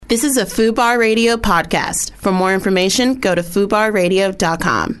This is a FUBAR Radio podcast. For more information, go to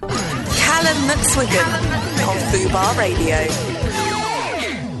FUBARradio.com. Callum McSwiggan on FUBAR Radio.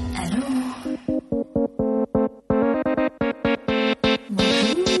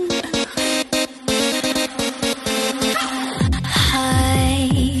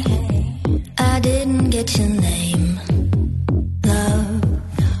 Your name, love.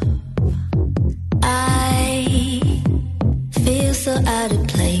 I feel so out of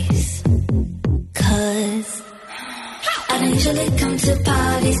place, 'cause I don't usually come to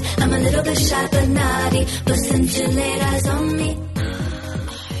parties. I'm a little bit shy but naughty, but since you laid eyes on me,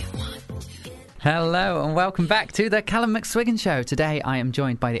 Hello and welcome back to the Callum McSwiggan Show. Today I am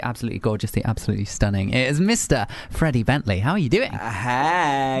joined by the absolutely gorgeous, the absolutely stunning. It is Mr. Freddie Bentley. How are you doing?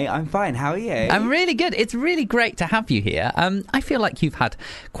 Hey, I'm fine. How are you? I'm really good. It's really great to have you here. I feel like you've had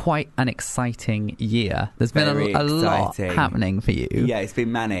quite an exciting year. There's been a lot happening for you. Yeah, it's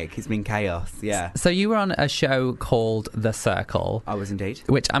been manic. It's been chaos. Yeah. So you were on a show called The Circle. I was indeed.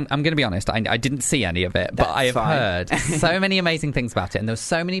 Which I'm going to be honest, I didn't see any of it, but I have heard so many amazing things about it, and there were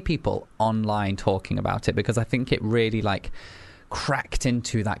so many people online talking about it because I think it really cracked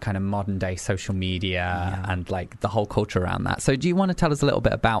into that kind of modern day social media and the whole culture around that. So do you want to tell us a little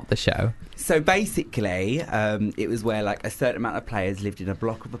bit about the show? So basically it was where a certain amount of players lived in a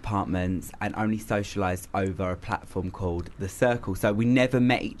block of apartments and only socialised over a platform called The Circle. So we never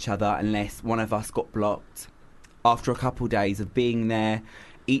met each other unless one of us got blocked. After a couple of days of being there,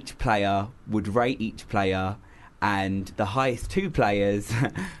 each player would rate each player, and the highest two players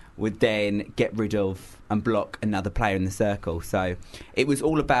would then get rid of and block another player in the circle. So it was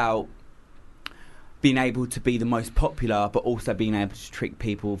all about being able to be the most popular, but also being able to trick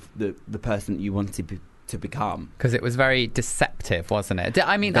people, the person that you wanted to become. Because it was very deceptive, wasn't it?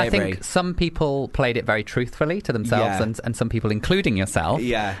 I mean, I think some people played it very truthfully to themselves, and some people, including yourself,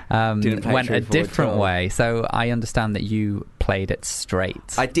 went a different way. So I understand that you played it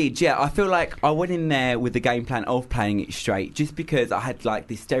straight. I did, yeah. I feel like I went in there with the game plan of playing it straight, just because I had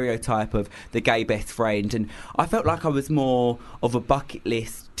this stereotype of the gay best friend, and I felt like I was more of a bucket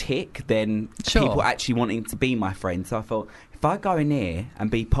list tick than people actually wanting to be my friend. So I thought, if I go in here and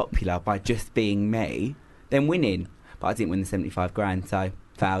be popular by just being me, then winning. But I didn't win the 75 grand, so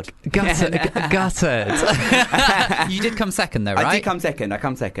failed. Gutted. You did come second though, right? I did come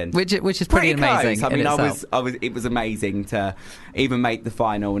second. Which is pretty amazing. Close. I mean, it was amazing to even make the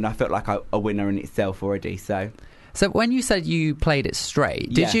final, and I felt like a winner in itself already. So when you said you played it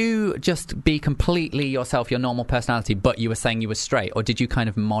straight, did you just be completely yourself, your normal personality, but you were saying you were straight, or did you kind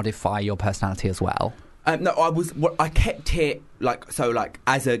of modify your personality as well? No, I kept it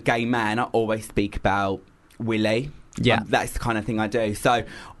as a gay man, I always speak about Willie. Yeah. That's the kind of thing I do. So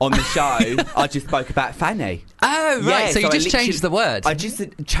on the show, I just spoke about Fanny. Oh, right. Yeah, so you just changed the word. I just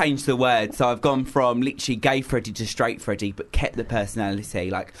changed the word. So I've gone from literally gay Freddie to straight Freddie, but kept the personality,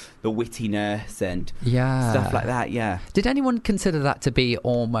 the wittiness and stuff like that, yeah. Did anyone consider that to be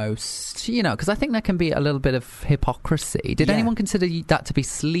almost, because I think there can be a little bit of hypocrisy. Did anyone consider that to be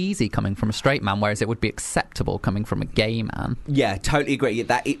sleazy coming from a straight man, whereas it would be acceptable coming from a gay man? Yeah, totally agree.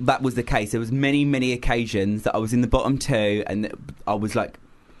 That was the case. There was many, many occasions that I was in the bottom two and I was a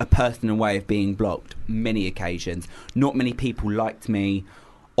personal way of being blocked. Many occasions. Not many people liked me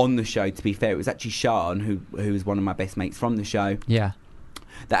on the show, to be fair. It was actually Sean, who was one of my best mates from the show, that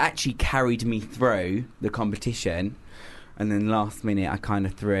actually carried me through the competition. And then last minute I kind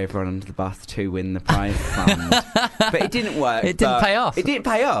of threw everyone under the bus to win the prize fund. But it didn't work. It didn't pay off. It didn't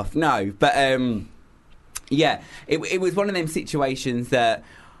pay off, no. But it was one of them situations that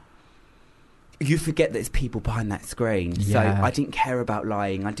you forget there's people behind that screen. So I didn't care about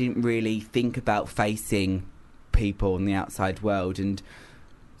lying. I didn't really think about facing people in the outside world, and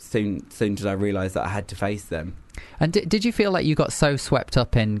soon did I realise that I had to face them. And did you feel like you got so swept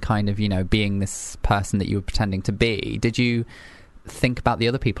up in kind of, being this person that you were pretending to be? Did you think about the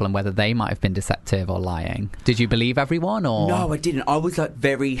other people and whether they might have been deceptive or lying? Did you believe everyone, or...? No, I didn't. I was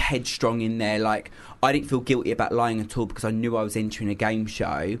very headstrong in there. I didn't feel guilty about lying at all because I knew I was entering a game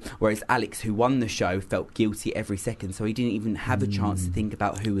show, whereas Alex, who won the show, felt guilty every second, so he didn't even have a chance to think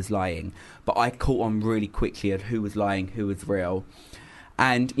about who was lying. But I caught on really quickly at who was lying, who was real.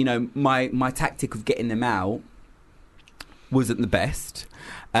 And, my tactic of getting them out wasn't the best.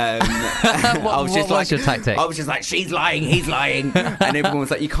 What was your tactic? I was just she's lying, he's lying. And everyone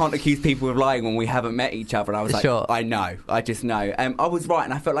was like, you can't accuse people of lying when we haven't met each other. And I was like, I know, I just know. I was right,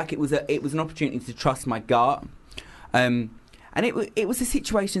 and I felt like it was an opportunity to trust my gut. And it was a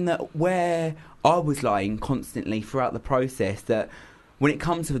situation where I was lying constantly throughout the process, that when it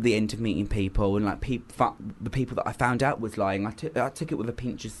comes to the end of meeting people and like the people that I found out was lying, I took it with a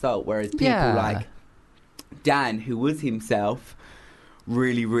pinch of salt. Whereas people like Dan, who was himself,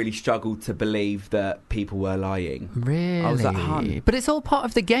 really, really struggled to believe that people were lying. Really? I was like, hun. But it's all part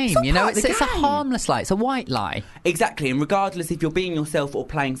of the game, you know? It's a harmless lie. It's a white lie. Exactly. And regardless if you're being yourself or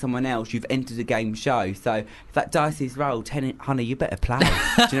playing someone else, you've entered a game show. So if that dice is rolled, honey, you better play. Do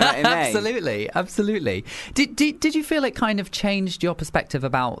you know what I mean? Absolutely. Did you feel it kind of changed your perspective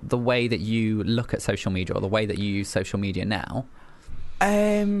about the way that you look at social media or the way that you use social media now?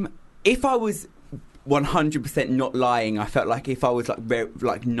 If I was 100% not lying, I felt like if I was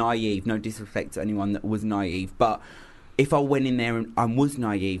like naive, no disrespect to anyone that was naive, but if I went in there and I was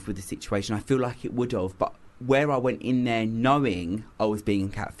naive with the situation, I feel like it would have. But where I went in there knowing I was being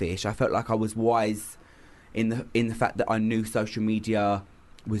catfish, I felt like I was wise in the fact that I knew social media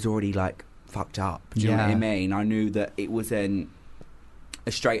was already like fucked up. Do you know what I mean? I knew that it wasn't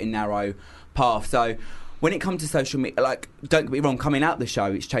a straight and narrow path. So when it comes to social media, like, don't get me wrong, coming out the show,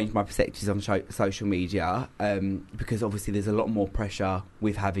 it's changed my perspectives on social media because obviously there's a lot more pressure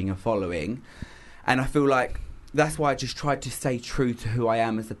with having a following. And I feel like that's why I just tried to stay true to who I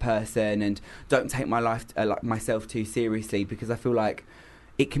am as a person and don't take my life, like myself too seriously, because I feel like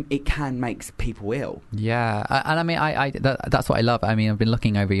it can make people ill. Yeah, and I mean, that's what I love. I mean, I've been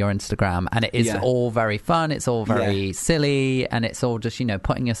looking over your Instagram, and it is all very fun. It's all very silly, and it's all just, you know,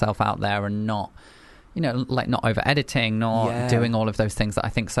 putting yourself out there and not, you know, like not over editing, not doing all of those things that I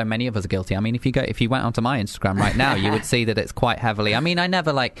think so many of us are guilty. I mean, if you went onto my Instagram right now, you would see that it's quite heavily. I mean, I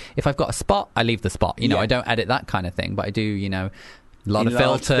never if I've got a spot, I leave the spot. You know, I don't edit that kind of thing, but I do, you know, a lot of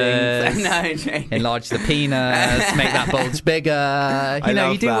filters, enlarge the penis, make that bulge bigger. You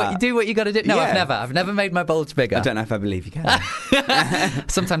know, you do what you got to do. No, I've nenever made my bulge bigger. I don't know if I believe you can.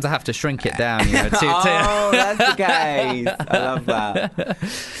 Sometimes I have to shrink it down. You know, that's the case. I love that.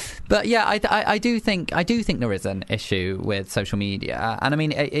 But yeah, I do think there is an issue with social media, and I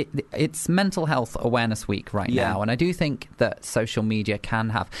mean it's Mental Health Awareness Week right now, and I do think that social media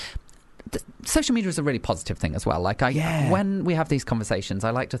can have. Social media is a really positive thing as well. Like when we have these conversations, I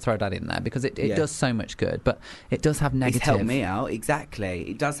like to throw that in there because it does so much good, but it does have negative. It's helped me out, exactly.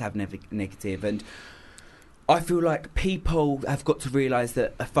 It does have negative, and I feel like people have got to realise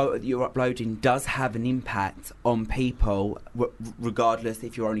that a photo that you're uploading does have an impact on people, regardless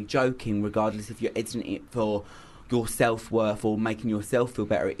if you're only joking, regardless if you're editing it for your self-worth or making yourself feel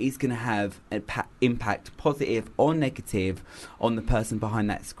better. It is going to have an impact, positive or negative, on the person behind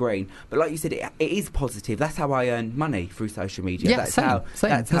that screen. But like you said, it is positive. That's how I earn money through social media. Yeah, same.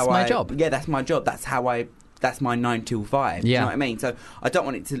 That's my job. Yeah, that's my job. That's my 9 till 5. Do you know what I mean? So I don't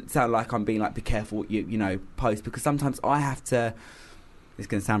want it to sound like I'm being like, be careful what you know, post, because sometimes I have to. It's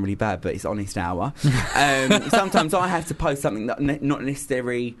going to sound really bad, but it's honest hour. Sometimes I have to post something that not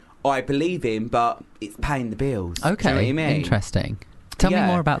necessarily I believe in, but it's paying the bills. Okay, do you know what I mean? Interesting. Tell me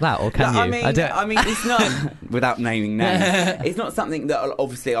more about that, or can you? I mean, it's not without naming names. It's not something that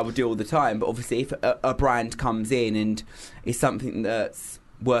obviously I would do all the time. But obviously, if a brand comes in and it's something that's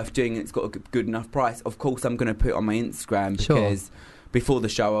worth doing, and it's got a good enough price, of course I'm going to put it on my Instagram, because before the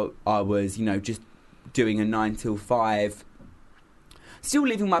show I was, you know, just doing a 9 till 5. Still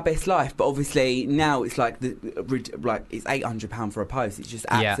living my best life, but obviously now it's like it's £800 for a post. It's just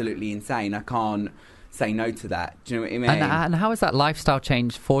absolutely insane. I can't say no to that. Do you know what I mean? And how has that lifestyle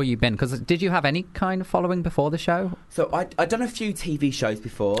change for you been? Because did you have any kind of following before the show? So I'd done a few TV shows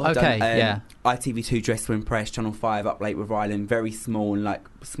before. ITV2, Dress to Impress, Channel 5, Up Late with Rylan, very small and like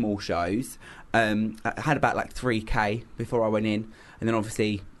small shows. I had about like 3K before I went in. And then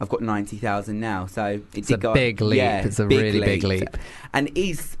obviously I've got 90,000 now, so it's a big leap. It's a really big leap, and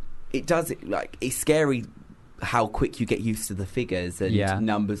it's scary how quick you get used to the figures and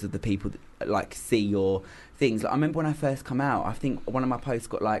numbers of the people that like see your things. Like, I remember when I first come out, I think one of my posts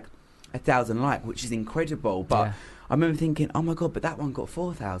got like 1,000 likes, which is incredible. But I remember thinking, oh my god, but that one got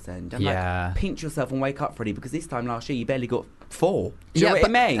 4,000. And like, pinch yourself and wake up, Freddie, because this time last year you barely got 4. Do you know what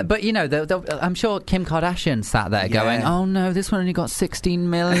I mean? But you know, I'm sure Kim Kardashian sat there going, "Oh no, this one only got 16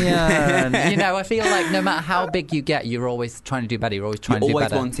 million." You know, I feel like no matter how big you get, you're always trying to do better. You're always trying to do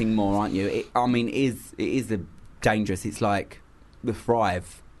better. You're always wanting more, aren't you? It is dangerous. It's like the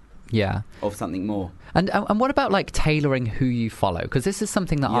thrive. Of something more. And what about like tailoring who you follow? Because this is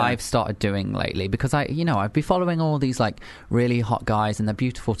something that I've started doing lately. Because I'd be following all these like really hot guys and they're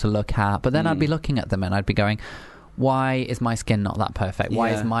beautiful to look at, but then I'd be looking at them and I'd be going, why is my skin not that perfect? Why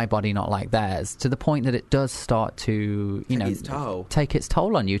is my body not like theirs? To the point that it does start to, take its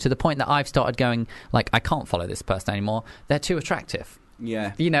toll on you. To the point that I've started going like, I can't follow this person anymore. They're too attractive.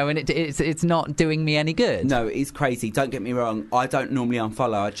 Yeah. You know, and it's not doing me any good. No, it's crazy. Don't get me wrong. I don't normally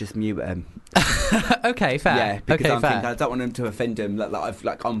unfollow. I just mute them. Okay, fair. Yeah, because okay, I'm thinking I don't want them to offend them. Like I've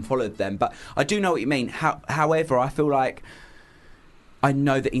unfollowed them. But I do know what you mean. However, I feel like I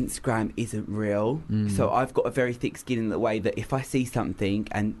know that Instagram isn't real. So I've got a very thick skin in the way that if I see something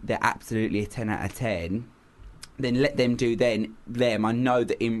and they're absolutely a 10 out of 10, then let them do them. I know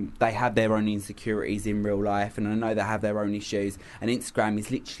that they have their own insecurities in real life, and I know they have their own issues. And Instagram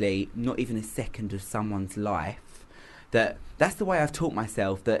is literally not even a second of someone's life. That's the way I've taught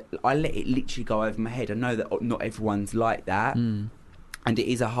myself, that I let it literally go over my head. I know that not everyone's like that. And it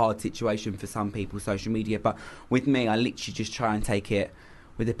is a hard situation for some people, social media. But with me, I literally just try and take it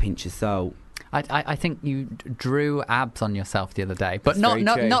with a pinch of salt. I think you drew abs on yourself the other day, but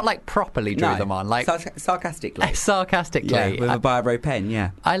not like properly drew them on, like sarcastically. Sarcastically, yeah, with a biro pen.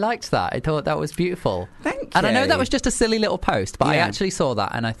 Yeah, I liked that. I thought that was beautiful. Thank you. And I know that was just a silly little post, but I actually saw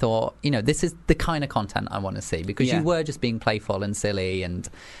that and I thought, you know, this is the kind of content I want to see, because you were just being playful and silly, and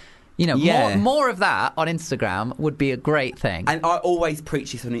you know, more of that on Instagram would be a great thing. And I always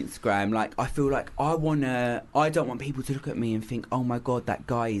preach this on Instagram. Like, I feel like I don't want people to look at me and think, oh my God, that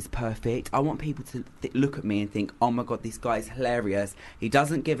guy is perfect. I want people to look at me and think, oh my God, this guy is hilarious. He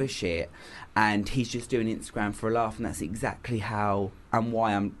doesn't give a shit, and he's just doing Instagram for a laugh. And that's exactly how and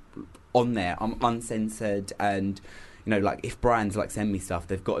why I'm on there. I'm uncensored, and you know, like, if brands like send me stuff,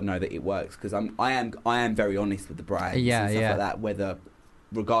 they've got to know that it works, because I am very honest with the brands and stuff like that, whether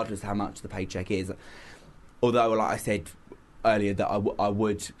regardless how much the paycheck is. Although, like I said earlier, that I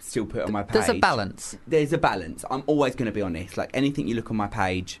would still put on my page. There's a balance. There's a balance. I'm always going to be honest. Like, anything you look on my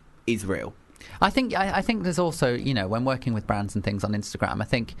page is real. I think there's also, you know, when working with brands and things on Instagram, I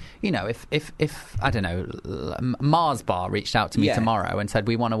think, you know, if I don't know, Mars Bar reached out to me tomorrow and said,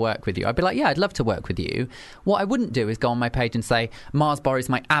 we want to work with you, I'd be like, yeah, I'd love to work with you. What I wouldn't do is go on my page and say, Mars Bar is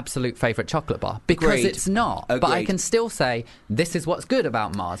my absolute favourite chocolate bar, because it's not. Agreed. But I can still say, this is what's good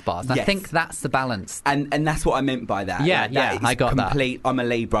about Mars Bars. And I think that's the balance. And that's what I meant by that. Yeah, like, that I got complete, that. I'm a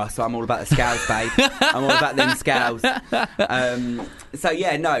Libra, so I'm all about the scales, babe. I'm all about them scales. So,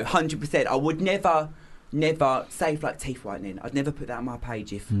 yeah, no, 100%. I would never save, like, teeth whitening. I'd never put that on my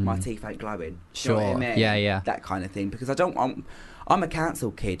page if my teeth ain't glowing. Sure. You know what I mean? Yeah. That kind of thing. Because I'm a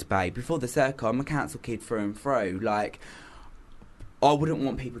council kid, babe. Before the circle, I'm a council kid through and through. Like, I wouldn't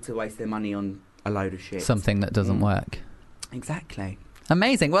want people to waste their money on a load of shit. Something that doesn't work. Exactly.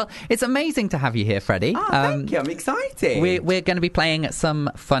 Amazing. Well, it's amazing to have you here, Freddie. Thank you. I'm excited. We're going to be playing some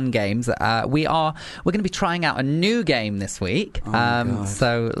fun games. We're going to be trying out a new game this week.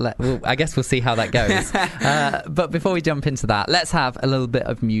 So I guess we'll see how that goes. But before we jump into that, let's have a little bit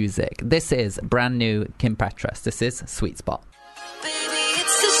of music. This is brand new Kim Petras. This is Sweet Spot. Baby,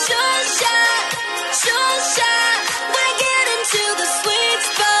 it's the sunshine. We're getting to the sweet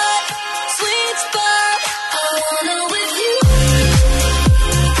spot. I wanna with you.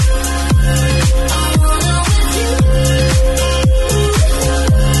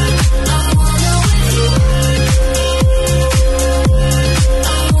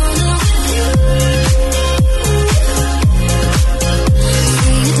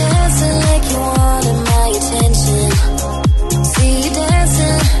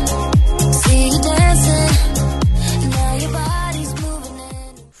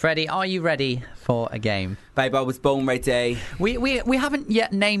 Freddie, are you ready for a game? Babe, I was born ready. We haven't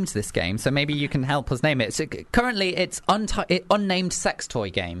yet named this game, so maybe you can help us name it. So currently, it's unnamed sex toy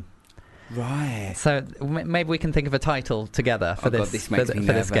game. Right. So maybe we can think of a title together for this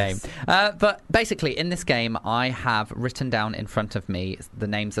game. But basically, in this game, I have written down in front of me the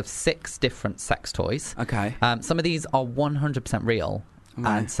names of 6 different sex toys. Okay. Some of these are 100% real.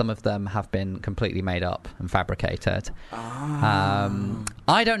 And some of them have been completely made up and fabricated.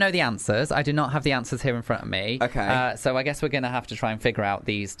 I don't know the answers. I do not have the answers here in front of me. Okay. So I guess we're going to have to try and figure out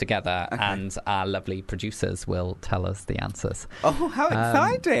these together, and our lovely producers will tell us the answers. Oh, how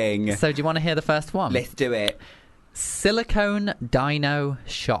exciting! So do you want to hear the first one? Let's do it. Silicone Dino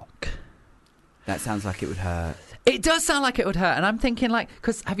Shock. That sounds like it would hurt. It does sound like it would hurt, and I'm thinking, like,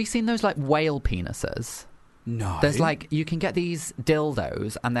 because have you seen those, like, whale penises? No. There's, like, you can get these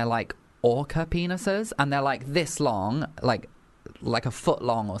dildos, and they're like orca penises, and they're like this long, like a foot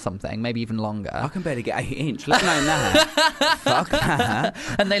long or something, maybe even longer. I can barely get 8 inch. Let alone that. Fuck that.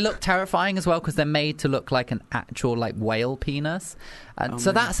 And they look terrifying as well, because they're made to look like an actual, like, whale penis. And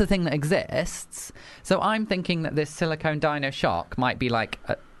so that's the thing that exists. So I'm thinking that this Silicone Dino Shock might be like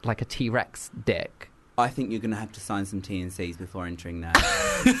a T-Rex dick. I think you're going to have to sign some T&Cs before entering that.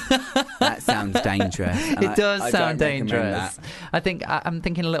 That sounds dangerous. It does sound don't recommend dangerous. that. I think I'm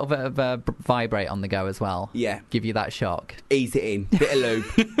thinking a little bit of vibrate on the go as well. Yeah. Give you that shock. Ease it in. Bit of lube.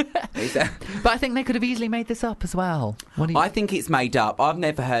 But I think they could have easily made this up as well. What do you... I think it's made up. I've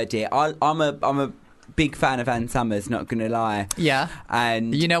never heard it. I'm a big fan of Ann Summers, not going to lie. Yeah.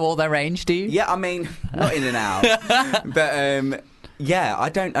 And you know all their range, do you? yeah, I mean, not in and out. But yeah, I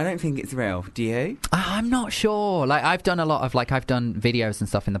don't think it's real. Do you? I'm not sure. Like, I've done a lot of I've done videos and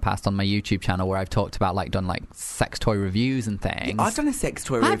stuff in the past on my YouTube channel where I've talked about done sex toy reviews and things. I've done a sex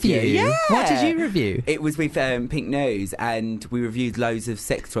toy Have review. you? Yeah. What did you review? It was with Pink News, and we reviewed loads of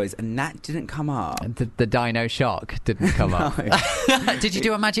sex toys, and that didn't come up. The Dino Shock didn't come up. Did you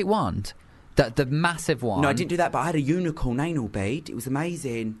do a magic wand? The massive one? No, I didn't do that, but I had a unicorn anal bead. It was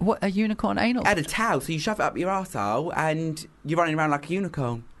amazing. What, a unicorn anal? It had a towel, so you shove it up your arsehole, and you're running around like a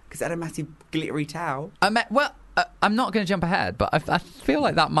unicorn, because it had a massive glittery towel. I'm not going to jump ahead, but I feel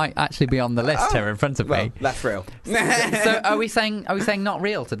like that might actually be on the list here in front of me. That's real. So are we saying not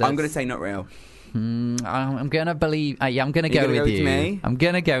real to this? I'm going to say not real. I'm going to believe... I'm going to go with you. Me? I'm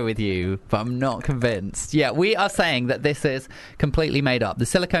going to go with you, but I'm not convinced. Yeah, we are saying that this is completely made up. The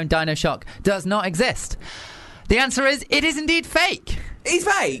silicone Dino Shock does not exist. The answer is, it is indeed fake. It's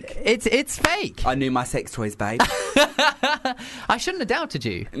fake? It's fake. I knew my sex toys, babe. I shouldn't have doubted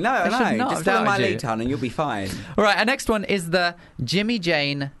you. No, I should not just have follow my doubted you. lead, hon, and you'll be fine. All right, our next one is the Jimmy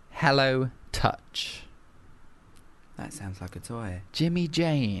Jane Hello Touch. That sounds like a toy. Jimmy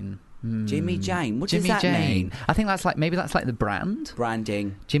Jane. Jimmy Jane. What Jimmy does that Jane. mean? I think that's maybe that's the brand.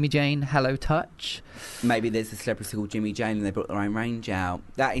 Branding. Jimmy Jane Hello Touch. Maybe there's a celebrity called Jimmy Jane and they brought their own range out.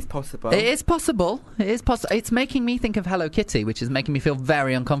 That is possible. It is possible. It is possible. It's making me think of Hello Kitty, which is making me feel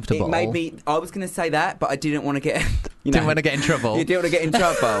very uncomfortable. It made me... I was going to say that, but I didn't want to get... Didn't want to get in trouble. You didn't want to get in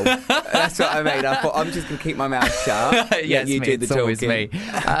trouble. That's what I mean. I thought, I'm just going to keep my mouth shut. Yes, you do the it's always talking. me.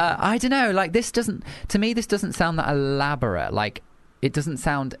 I don't know. This doesn't... To me, this doesn't sound that elaborate. It doesn't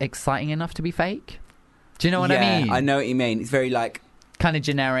sound exciting enough to be fake. Do you know what I mean? I know what you mean. It's very kind of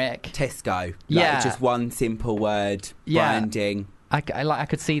generic. Tesco. Yeah. Just one simple word. Yeah. Branding. I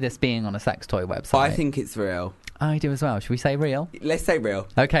could see this being on a sex toy website. I think it's real. I do as well. Should we say real? Let's say real.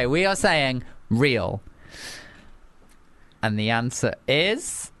 Okay, we are saying real. And the answer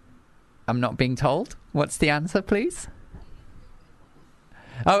is... I'm not being told. What's the answer, please?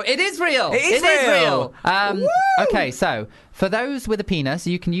 Oh, it is real. It is real. Okay, so for those with a penis,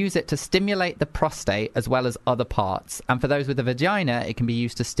 you can use it to stimulate the prostate as well as other parts. And for those with a vagina, it can be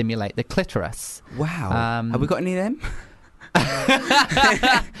used to stimulate the clitoris. Wow. Have we got any of them?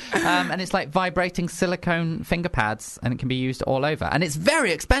 And it's vibrating silicone finger pads, and it can be used all over. And it's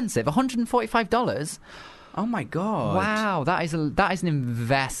very expensive, $145. Oh my god! Wow, that is an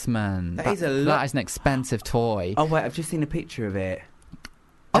investment. That is a lot. That is an expensive toy. Oh wait, I've just seen a picture of it.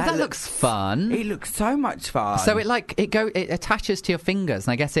 That looks fun. It looks so much fun. So it attaches to your fingers,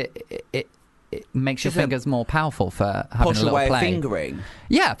 and I guess it makes your fingers more powerful for having a little way play. of fingering.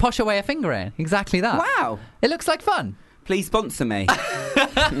 Yeah, posher way of fingering. Exactly that. Wow, it looks like fun. Please sponsor me.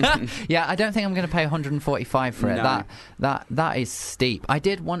 Yeah, I don't think I'm going to pay $145 for it. No. That is steep. I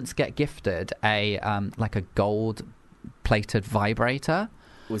did once get gifted a gold plated vibrator.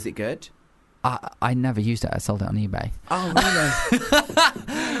 Was it good? I never used it. I sold it on eBay. Oh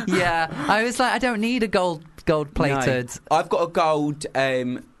really? Yeah, I was like, I don't need a gold plated. No. I've got a gold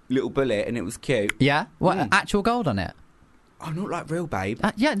little bullet, and it was cute. Yeah, what actual gold on it? Oh, not real, babe.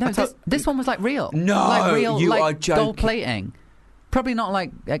 Yeah, no, this one was real. No, real, you are joking. Gold plating. Probably not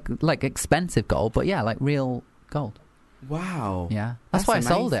like expensive gold, but yeah, real gold. Wow. Yeah, that's why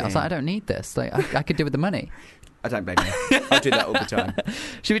amazing. I sold it. I was like, I don't need this. I could do with the money. I don't blame you. I do that all the time.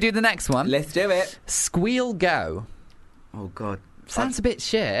 Should we do the next one? Let's do it. Squeal Go. Oh god. Sounds a bit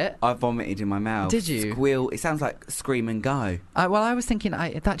shit. I vomited in my mouth. Did you? Squeal. It sounds like scream and go. Well, I was thinking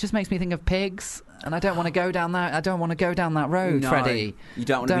that just makes me think of pigs, and I don't want to go down that. I don't want to go down that road, No, Freddie. you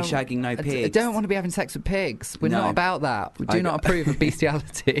don't want to be shagging no pigs. I don't want to be having sex with pigs. We're No. not about that. We do not approve of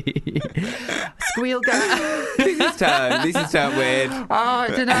bestiality. Squeal Go. This is turned weird. Oh, I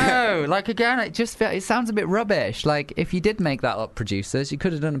don't know. Again, it sounds a bit rubbish. If you did make that up, producers, you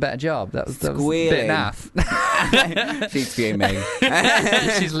could have done a better job. That was a bit naff. She's fuming.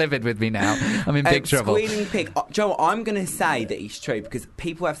 She's livid with me now. I'm in big trouble. Squealing pig. Joe, I'm going to say that it's true because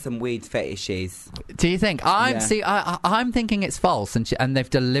people have some weird fetishes. Do you think? I'm thinking it's false, and they've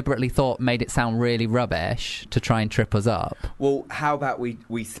deliberately made it sound really rubbish to try and trip us up. Well, how about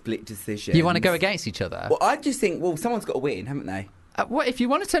we split decisions? You want to go against each other? Well, I just think, someone's got to win, haven't they? What if you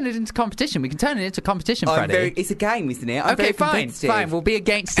want to turn it into competition? We can turn it into competition, Freddie. It's a game, isn't it? I'm okay, very fine. We'll be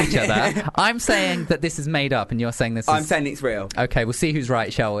against each other. I'm saying that this is made up, and you're saying this is... I'm saying it's real. Okay, we'll see who's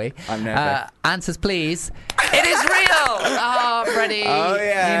right, shall we? I'm nervous. Answers, please. It is real! Oh, Freddie. Oh,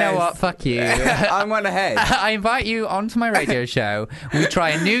 yeah. You know what? Fuck you. I'm one ahead. I invite you onto my radio show. We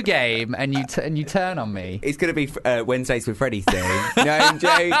try a new game, and you turn on me. It's going to be Wednesdays with Freddie soon. No, I'm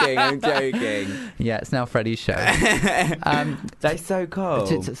joking. Yeah, it's now Freddie's show. That's so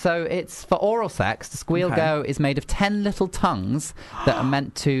cool. So it's for oral sex. The Squeal Go is made of 10 little tongues that are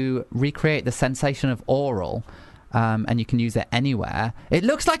meant to recreate the sensation of oral. And you can use it anywhere. It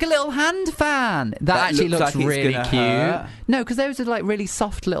looks like a little hand fan. That actually looks like really cute. Hurt. No, because those are like really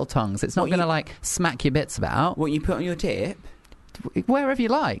soft little tongues. It's not going to like smack your bits about. What you put on your tip? Wherever you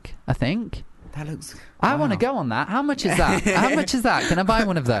like, I think. That looks... I want to go on that. How much is that? How much is that? Can I buy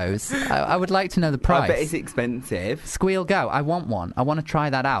one of those? I would like to know the price. I bet it's expensive. Squeal Go. I want one. I want to try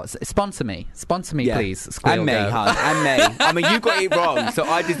that out. Sponsor me, please. Squeal and me, Go. hon. And me. I mean, you got it wrong, so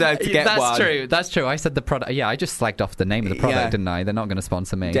I deserve to get one. That's true. I said the product. Yeah, I just slagged off the name of the product, didn't I? They're not going to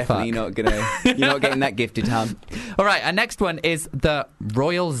sponsor me. Definitely not going to. You're not getting that gifted, hon. All right, our next one is the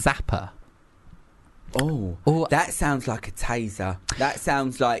Royal Zapper. Oh, that sounds like a taser. That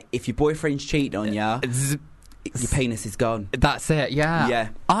sounds like if your boyfriend's cheating on you, your penis is gone. That's it, yeah. Yeah.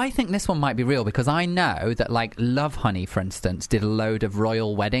 I think this one might be real because I know that, like, Love Honey, for instance, did a load of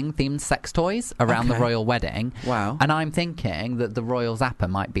royal wedding-themed sex toys around the royal wedding. Wow. And I'm thinking that the Royal Zapper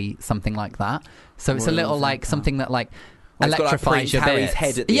might be something like that. So it's a little, like, something that, like... electrifies your Harry's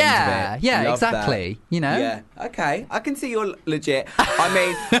head at the end of it. Yeah, Love exactly. That. You know? Yeah. Okay. I can see you're legit. I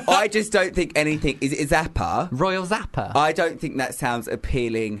mean, I just don't think anything... Is it a zapper? Royal Zapper. I don't think that sounds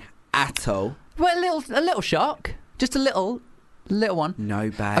appealing at all. Well, a little shock. Just a little one.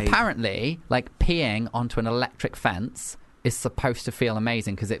 No, babe. Apparently, like, peeing onto an electric fence is supposed to feel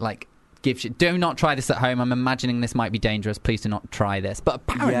amazing because it, like... gives you... Do not try this at home. I'm imagining this might be dangerous. Please do not try this. But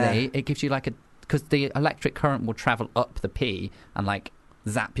apparently, it gives you, like, a... Because the electric current will travel up the pee and, like,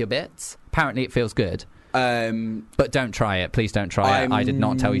 zap your bits. Apparently it feels good. But don't try it. Please don't try it. I did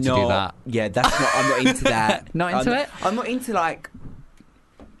not tell you to do that. Yeah, that's not... I'm not into that. Not into it? I'm not into, like,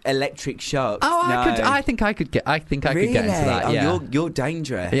 electric shocks. Oh, no. I think I could get into that, yeah. You're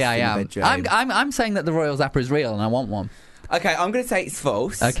dangerous. Yeah. In the I'm saying that the Royal Zapper is real and I want one. Okay, I'm going to say it's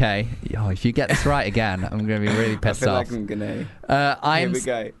false. Okay. Oh, if you get this right again, I'm going to be really pissed off. I feel like I'm going to... Here we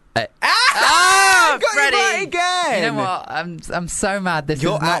go. Got Freddie! You right again. You know what? I'm so mad. This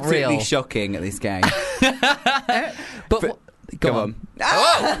You're is not real. You're absolutely shocking at this game. but go on.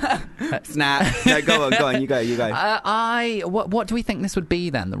 Snap. No, go on. You go. What do we think this would be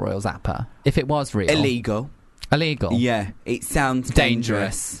then? The Royal Zapper, if it was real. Illegal. Yeah, it sounds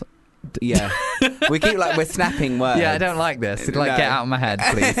dangerous. Yeah, we're snapping words. Yeah, I don't like this. Get out of my head,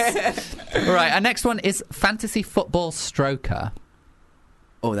 please. All right, our next one is fantasy football stroker.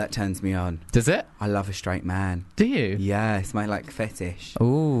 Oh, that turns me on. Does it? I love a straight man. Do you? Yeah, it's my, like, fetish.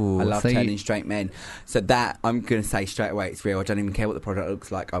 Ooh. I love turning straight men. So that, I'm going to say straight away it's real. I don't even care what the product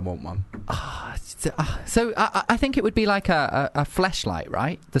looks like. I want one. So I think it would be like a fleshlight,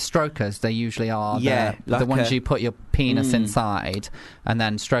 right? The strokers, they usually are the ones you put your penis inside and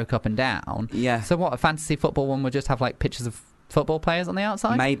then stroke up and down. Yeah. So what, a fantasy football one would just have, like, pictures of football players on the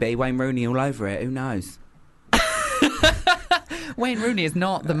outside? Maybe. Wayne Rooney all over it. Who knows? Wayne Rooney is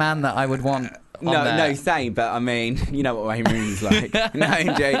not the man that I would want. No, same. But I mean, you know what Wayne Rooney's like. No,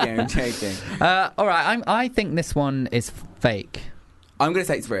 I'm joking. All right, I think this one is fake. I'm going to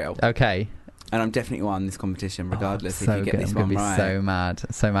say it's real. Okay. And I'm definitely won this competition, regardless if you get this one right. I'm going to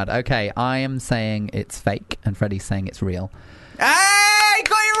be so mad. Okay, I am saying it's fake, and Freddie's saying it's real. Hey,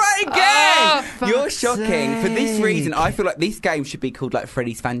 got it right again! Oh, you're shocking. For this reason, I feel like this game should be called, like,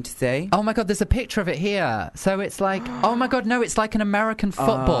 Freddie's Fantasy. Oh my God, there's a picture of it here. So it's like, oh my God, no, it's like an American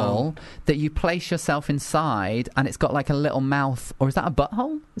football that you place yourself inside, and it's got, like, a little mouth. Or is that a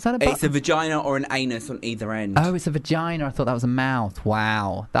butthole? Is that a butthole? It's a vagina or an anus on either end. Oh, it's a vagina. I thought that was a mouth.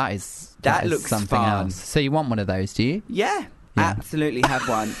 Wow, that looks something fun. else. So you want one of those, do you? Yeah. Absolutely have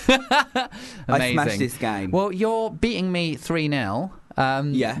one. I smashed this game. Well, you're beating me 3-0.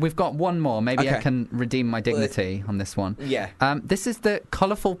 Yeah. We've got one more. Maybe I can redeem my dignity on this one. Yeah. This is the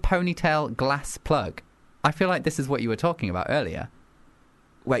colourful ponytail glass plug. I feel like this is what you were talking about earlier.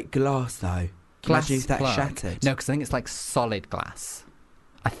 Wait, glass though? Glass Imagine if that plug. shattered. No, because I think it's like solid glass.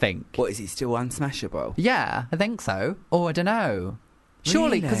 I think. What, is it still unsmashable? Yeah, I think so. Or I don't know.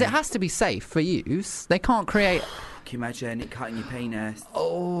 Surely, because it has to be safe for use. They can't create... Can you imagine it cutting your penis?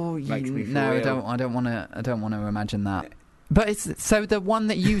 Oh, no, I don't want to imagine that. But it's so the one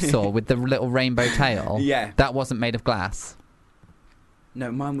that you saw with the little rainbow tail. Yeah, that wasn't made of glass. No,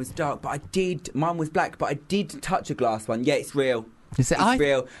 mine was dark, but mine was black, but I did touch a glass one. Yeah, it's real. It's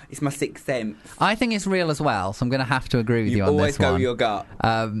real. It's my sixth sense. I think it's real as well, so I'm going to have to agree with you on this one. You always go with your gut.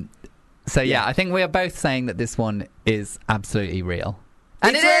 So yeah, I think we are both saying that this one is absolutely real.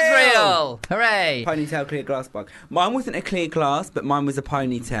 And it is real! Hooray! Ponytail clear glass bug. Mine wasn't a clear glass, but mine was a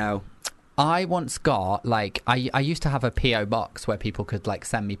ponytail. I once got, like, I used to have a P.O. box where people could, like,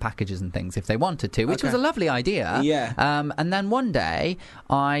 send me packages and things if they wanted to, which was a lovely idea. Yeah. And then one day,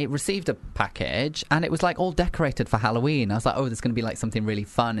 I received a package, and it was, like, all decorated for Halloween. I was like, oh, there's going to be, like, something really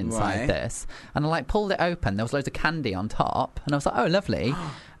fun inside this. And I, like, pulled it open. There was loads of candy on top. And I was like, oh, lovely.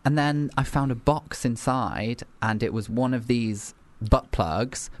 And then I found a box inside, and it was one of these butt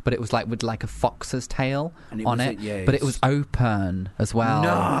plugs, but it was like with like a fox's tail on it. Yes. But it was open as well.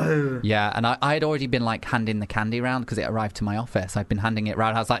 No. Yeah, and I had already been like handing the candy around because it arrived to my office. I'd been handing it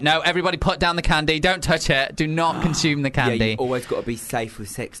around. I was like, no, everybody put down the candy. Don't touch it. Do not consume the candy. Yeah, you've always got to be safe with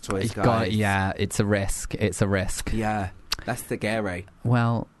sex toys, guys. Yeah, it's a risk. It's a risk. Yeah, that's scary.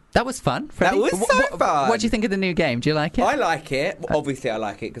 Well, that was fun, Freddie. That was so fun. What do you think of the new game? Do you like it? I like it. Well, obviously, I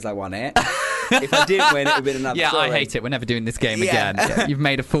like it because I won it. If I didn't win, it would have been another story. I hate it. We're never doing this game again. You've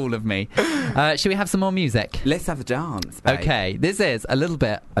made a fool of me. Should we have some more music? Let's have a dance, babe. Okay, this is a little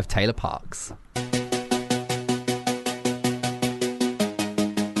bit of Taylor Parks.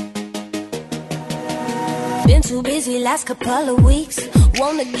 Been too busy last couple of weeks.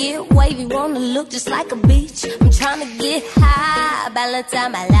 Wanna get wavy, wanna look just like a beach. I'm trying to get high, balance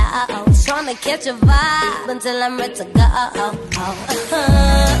out my lows. Trying to catch a vibe until I'm ready to go.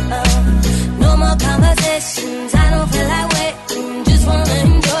 No more conversations, I don't feel like waiting. Just wanna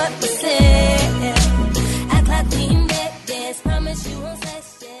enjoy myself. Act like we in bed, yes, promise you won't say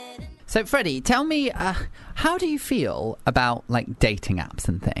shit. So, Freddie, tell me, how do you feel about like dating apps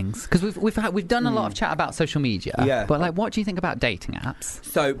and things? Because we've done a lot of chat about social media. Yeah. But like, what do you think about dating apps?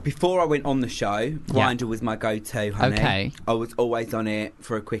 So before I went on the show, Grindr was my go-to, honey. Okay. I was always on it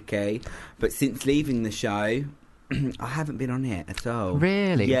for a quickie, but since leaving the show, I haven't been on it at all.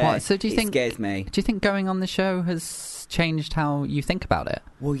 Really? Yeah. What? So do you think? It scares me. Do you think going on the show has changed how you think about it?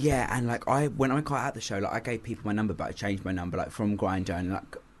 Well, yeah, and like when I got out the show, like I gave people my number, but I changed my number like from Grindr, and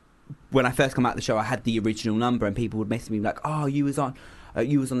like when I first come out the show, I had the original number, and people would message me like, "Oh, you was on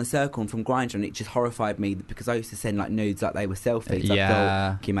the Circle and from Grindr," and it just horrified me because I used to send like nudes like they were selfies. Yeah. I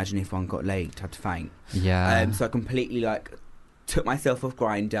thought, can you imagine if one got leaked? I'd faint. Yeah. So I completely like took myself off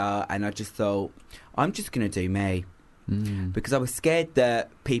Grindr, and I just thought, I'm just gonna do me. Because I was scared that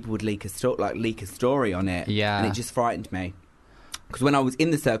people would leak a story on it. Yeah. And it just frightened me. Because when I was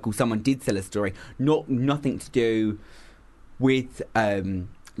in the Circle, someone did sell a story, nothing to do with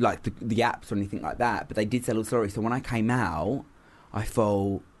like the apps or anything like that, but they did sell a story. So when I came out, I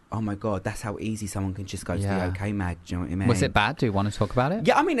thought, oh my God, that's how easy someone can just go to the OK Mag. Do you know what I mean? Was it bad? Do you want to talk about it?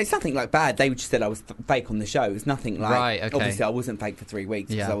 Yeah, I mean, it's nothing like bad. They just said I was fake on the show. It was nothing like... Right, okay. Obviously, I wasn't fake for 3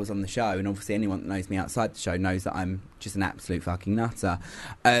 weeks because I was on the show, and obviously anyone that knows me outside the show knows that I'm just an absolute fucking nutter.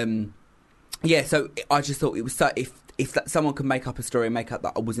 Yeah, so I just thought it was so... If someone could make up a story and make up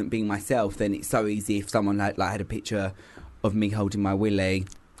that I wasn't being myself, then it's so easy if someone had a picture of me holding my willy...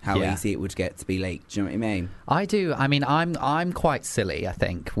 How easy it would get to be leaked. Do you know what I mean? I do. I mean, I'm quite silly, I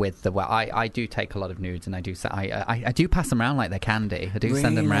think, with the way I do take a lot of nudes, and I do pass them around like they're candy. I do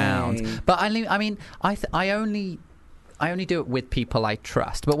send them around. But I only do it with people I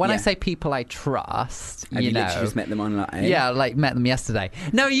trust. But when I say people I trust, Have you literally just met them online? Yeah, like met them yesterday.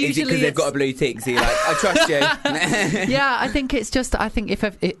 No, usually is it because they've got a blue tick? So you're like, I trust you. Yeah, I think it's just. I think if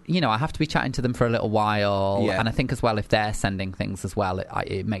I have to be chatting to them for a little while, and I think as well if they're sending things as well,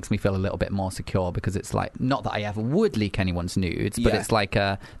 it makes me feel a little bit more secure because it's like not that I ever would leak anyone's nudes, but it's like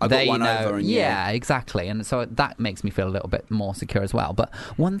I they got one know. over and exactly, and so that makes me feel a little bit more secure as well. But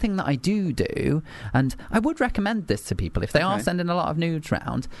one thing that I do, and I would recommend this to people if they are sending a lot of nudes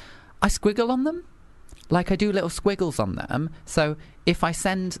round, I squiggle on them. Like I do little squiggles on them. So if I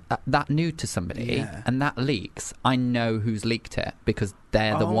send that nude to somebody and that leaks, I know who's leaked it because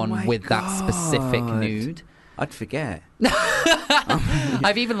they're the one with that specific nude. I'd forget.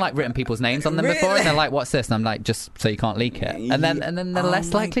 I've even like written people's names on them before, and they're like, "What's this?" And I'm like, "Just so you can't leak it." And then they're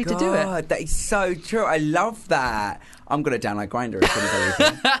less likely to do it. That is so true. I love that. I'm gonna download Grindr as soon as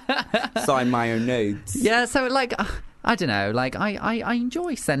I leave. Sign my own nudes. Yeah. So like. I don't know, like I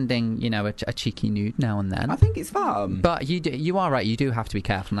enjoy sending, a cheeky nude now and then. I think it's fun. But you are right, you do have to be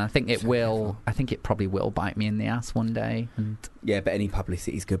careful, and I think it probably will bite me in the ass one day. And yeah, but any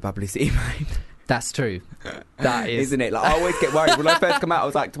publicity is good publicity, mate. That's true. That is, isn't it? Like, I always get worried when I first come out. I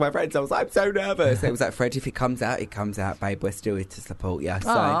was like to my friends, I was like, I'm so nervous. It was like, Fred, if it comes out, babe. We're still here to support you. So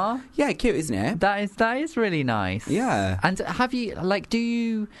Aww. yeah, cute, isn't it? That is really nice. Yeah. And have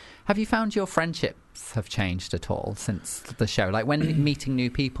you found your friendships have changed at all since the show? Like when meeting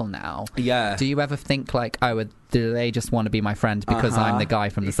new people now, Yeah. do you ever think like, oh, do they just want to be my friend because I'm the guy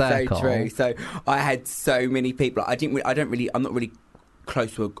from the circle? So true. So I had so many people. I'm not really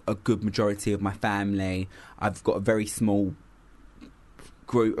close to a good majority of my family. I've got a very small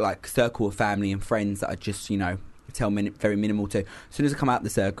group, like circle of family and friends that I just, very minimal to. As soon as I come out the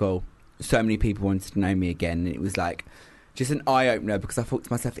circle, so many people wanted to know me again, and it was like just an eye opener, because I thought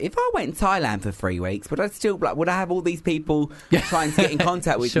to myself, if I went in Thailand for 3 weeks, would I have all these people trying to get in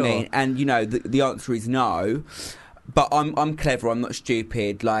contact with Sure. me? And the answer is no. But I'm clever. I'm not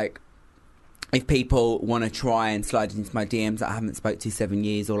stupid. Like, if people want to try and slide into my DMs that I haven't spoke to 7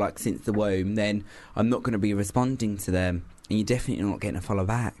 years or like since the womb, then I'm not going to be responding to them. And you're definitely not getting a follow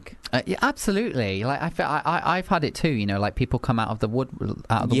back. Yeah, absolutely. Like I've had it too. Like people come out of the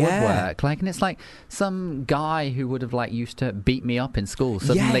woodwork. Like, and it's like some guy who would have like used to beat me up in school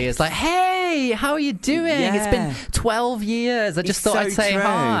suddenly is like, "Hey, how are you doing? Yeah. It's been 12 years. I just thought I'd say true.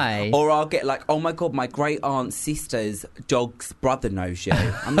 hi." Or I'll get like, "Oh my god, my great aunt's sister's dog's brother knows you."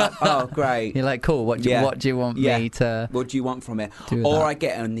 I'm like, "Oh, great." You're like, "Cool. What do you want me to? What do you want from it?" Or I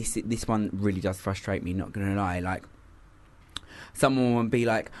get, and this one really does frustrate me. Not gonna lie, like. Someone would be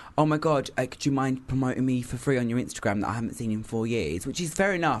like, "Oh my god, could you mind promoting me for free on your Instagram that I haven't seen in 4 years?" Which is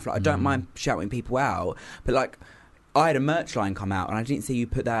fair enough. Like, I don't mind shouting people out, but like, I had a merch line come out and I didn't see you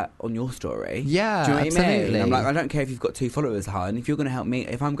put that on your story. Yeah, do you know what absolutely. I mean? I'm like, I don't care if you've got 2 followers, hun. If you're going to help me,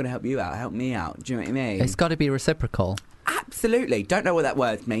 if I'm going to help you out, help me out. Do you know what I mean? It's got to be reciprocal. Absolutely. Don't know what that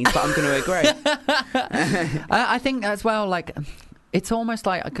word means, but I'm going to agree. I think as well, like. It's almost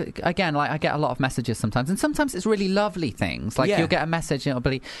like, again, like I get a lot of messages sometimes, and sometimes it's really lovely things. Like you'll get a message, it'll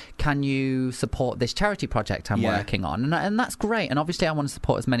be, "Can you support this charity project I'm working on?" And that's great. And obviously I want to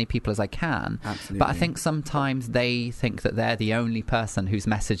support as many people as I can. Absolutely. But I think sometimes they think that they're the only person who's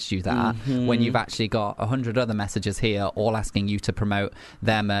messaged you that when you've actually got 100 other messages here all asking you to promote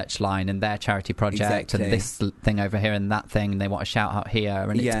their merch line and their charity project and this thing over here and that thing, and they want a shout out here.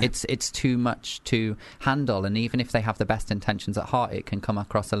 And it's too much to handle. And even if they have the best intentions at heart, it can come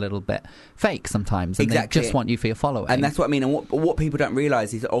across a little bit fake sometimes, and they just want you for your following. And that's what I mean. And what people don't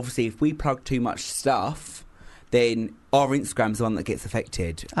realise is that obviously if we plug too much stuff, then our Instagram's the one that gets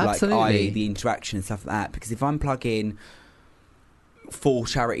affected. Absolutely. Like, i.e. the interaction and stuff like that. Because if I'm plugging 4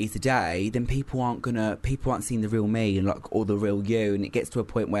 charities a day, then people aren't seeing the real me and like or the real you, and it gets to a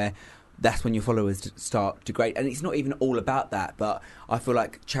point where that's when your followers start to degrade. And it's not even all about that, but I feel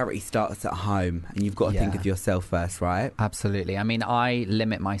like charity starts at home, and you've got to think of yourself first, right? Absolutely. I mean, I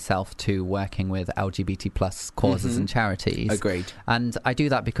limit myself to working with LGBT plus causes and charities. Agreed. And I do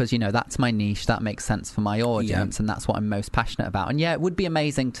that because, that's my niche, that makes sense for my audience, and that's what I'm most passionate about. And it would be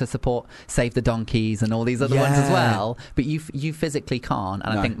amazing to support Save the Donkeys and all these other ones as well, but you physically can't.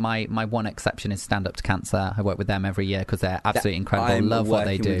 And I think my one exception is Stand Up to Cancer. I work with them every year because they're absolutely incredible. I'm Love what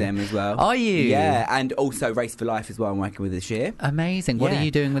they do. With them as well. Are you? Yeah, and also Race for Life as well. I'm working with this year. Amazing. What are you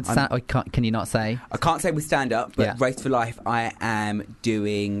doing with can you not say? I can't say with Stand Up, but Race for Life, I am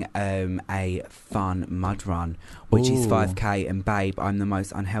doing a fun mud run, which is 5k. And babe, I'm the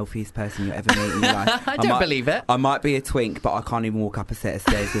most unhealthiest person you'll ever meet in your life. I don't believe it. I might be a twink, but I can't even walk up a set of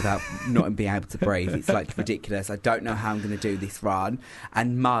stairs without not being able to breathe. It's like ridiculous. I don't know how I'm going to do this run.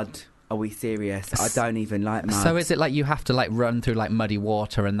 And mud. Are we serious? I don't even like mud. So is it like you have to like run through like muddy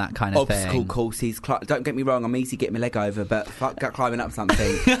water and that kind of thing? Obstacle courses. Don't get me wrong, I'm easy getting my leg over, but fuck climbing up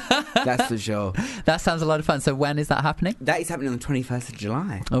something. That's for sure. That sounds a lot of fun. So when is that happening? That is happening on the 21st of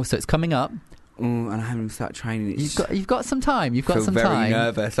July. Oh, so it's coming up. And I haven't even started training. You've got some time. You've got some time. I feel very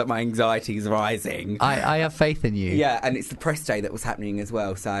nervous. Like my anxiety's rising. I have faith in you. Yeah, and it's the press day that was happening as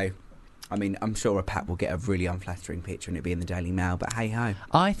well, so... I mean, I'm sure a Pat will get a really unflattering picture and it'll be in the Daily Mail, but hey-ho.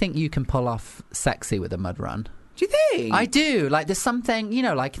 I think you can pull off sexy with a mud run. Do you think? I do. Like, there's something,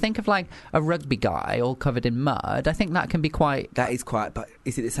 like, think of, like, a rugby guy all covered in mud. I think that can be quite... That is quite... But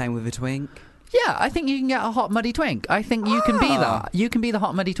is it the same with a twink? Yeah, I think you can get a hot muddy twink. I think you can be that. You can be the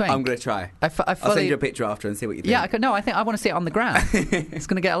hot muddy twink. I'm going to try. I'll send you a picture after and see what you think. Yeah, I think I want to see it on the ground. It's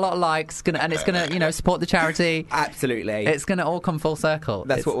going to get a lot of likes, and it's going to, support the charity. Absolutely. It's going to all come full circle.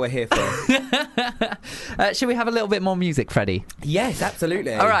 That's what we're here for. Should we have a little bit more music, Freddie? Yes,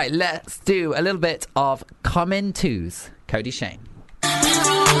 absolutely. All right, let's do a little bit of Common Twos. Cody Shane.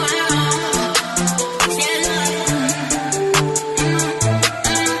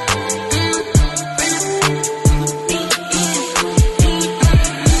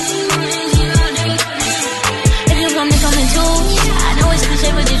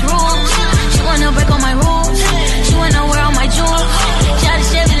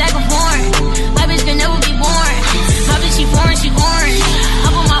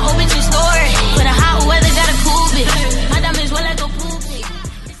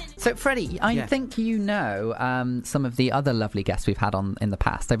 So, Freddie, I think you know some of the other lovely guests we've had on in the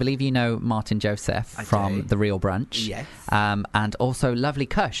past. I believe you know Martin Joseph from The Real Brunch. Yes. And also lovely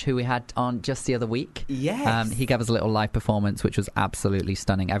Kush, who we had on just the other week. Yes. He gave us a little live performance, which was absolutely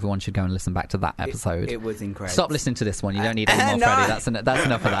stunning. Everyone should go and listen back to that episode. It was incredible. Stop listening to this one. You don't need any more, No. Freddie. That's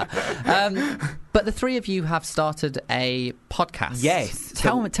enough of that. But the three of you have started a podcast. Yes.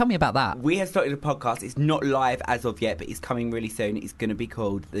 Tell me about that. We have started a podcast. It's not live as of yet, but it's coming really soon. It's going to be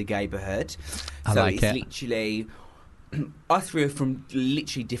called The Gayborhood. I so like it's it. literally us three are from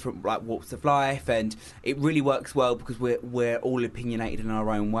literally different walks of life, and it really works well because we're all opinionated in our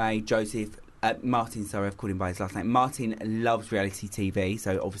own way. Martin, sorry, I've called him by his last name. Martin loves reality TV,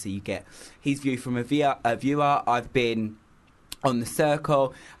 so obviously you get his view from a viewer. I've been on The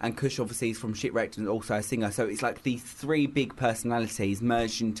Circle, and Kush obviously is from Shipwrecked and also a singer. So it's like these three big personalities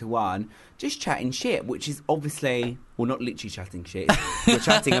merged into one, just chatting shit, which is obviously, well, not literally chatting shit. We're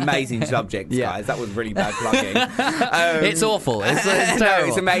chatting amazing subjects, guys. That was really bad plugging. It's awful. It's no, terrible.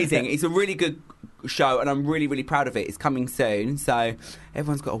 it's amazing. It's a really good show, and I'm really, really proud of it. It's coming soon, so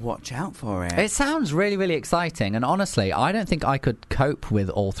everyone's got to watch out for it. It sounds really, really exciting, and honestly, I don't think I could cope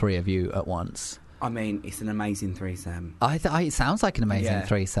with all three of you at once. I mean, it's an amazing threesome. It sounds like an amazing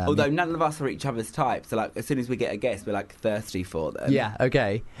threesome. Although none of us are each other's type, so like as soon as we get a guest, we're like thirsty for them. Yeah.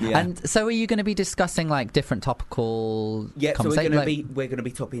 Okay. Yeah. And so, are you going to be discussing like different topical? Yeah. So we're conversations? going to be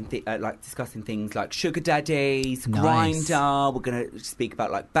topping discussing things like sugar daddies, Nice. Grindr. We're going to speak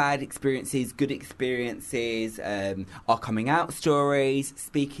about like bad experiences, good experiences, our coming out stories,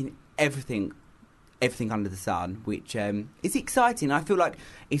 speaking everything under the sun, which is exciting. I feel like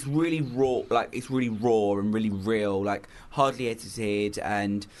it's really raw, and really real, like hardly edited,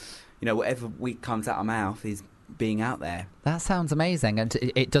 and you know, whatever comes out of my mouth is being out there. That sounds amazing. And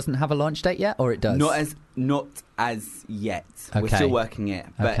it doesn't have a launch date yet, or it does? Not as yet. Okay. We're still working it,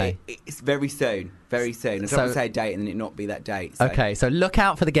 but Okay. it's very soon. Very soon. I don't want to say a date and then it not be that date. So. Okay, so look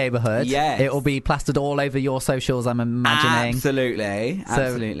out for the Gayborhood. Yes. It will be plastered all over your socials, I'm imagining. Absolutely. So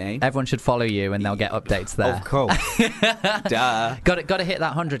Absolutely. Everyone should follow you and they'll get updates there. Of course. Duh. Got to hit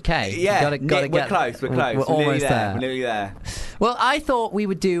that 100k. Yeah, Gotta we're close. We're close. We're almost there. We're nearly there. Well, I thought we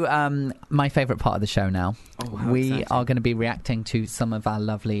would do my favourite part of the show now. Oh, how we exciting. are going to be reacting to some of our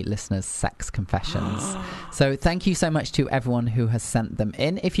lovely listeners' sex confessions. So thank you so much to everyone who has sent them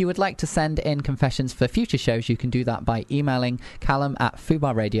in. If you would like to send in confessions for future shows, you can do that by emailing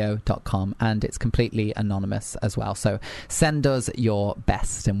callum@fubarradio.com, and it's completely anonymous as well. So send us your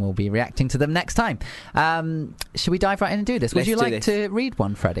best and we'll be reacting to them next time. Should we dive right in and do this? Would Let's you do like this. to read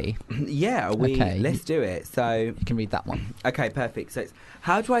one, Freddie? Yeah, Okay. let's do it. So, You can read that one. okay, perfect. So it's,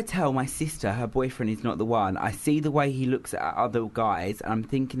 how do I tell my sister her boyfriend is not the one? I see the way he looks at other guys, and I'm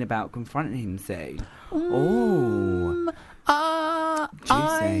thinking about confronting him soon. Oh,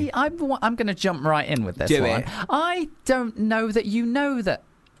 juicy. I'm going to jump right in with this Do one. it. I don't know that you know that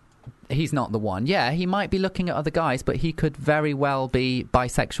he's not the one. Yeah, he might be looking at other guys, but he could very well be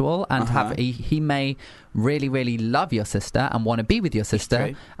bisexual and he may really, really love your sister and want to be with your sister.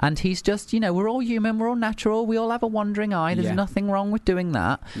 true. And he's just, we're all human, we're all natural, we all have a wandering eye. There's Yeah. nothing wrong with doing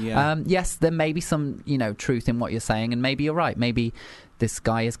that. Yeah. Yes, there may be some, truth in what you're saying, and maybe you're right. Maybe this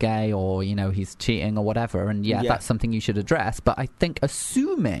guy is gay, or he's cheating or whatever, and Yeah. that's something you should address. But I think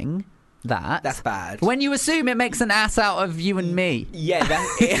assuming That's bad. when you assume, it makes an ass out of you and me. Yeah,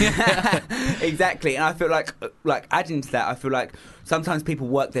 that's exactly. And I feel like adding to that, I feel like sometimes people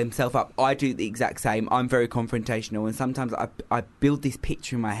work themselves up. I do the exact same. I'm very confrontational, and sometimes I build this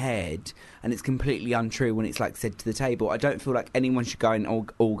picture in my head, and it's completely untrue when it's like said to the table. I don't feel like anyone should go in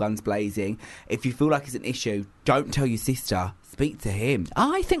all guns blazing. If you feel like it's an issue, don't tell your sister. Speak to him.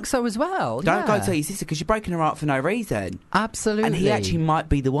 I think so as well. Don't go yeah. tell your sister, because you're breaking her heart for no reason. Absolutely. And he actually might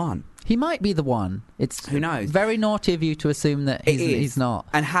be the one. He might be the one. It's Who knows? very naughty of you to assume that It is. he's not.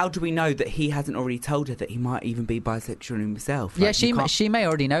 And how do we know that he hasn't already told her that he might even be bisexual himself? Yeah, Like, you can't- she may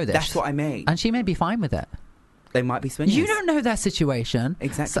already know this. That's what I mean. And she may be fine with it. They might be swingers. You don't know their situation.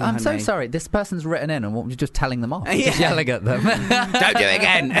 Exactly, So I'm so honey. sorry. This person's written in and you're just telling them off. You're Yeah. just yelling at them. Don't do it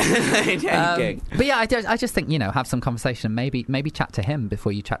again. Joking. But yeah, I just think, have some conversation. Maybe chat to him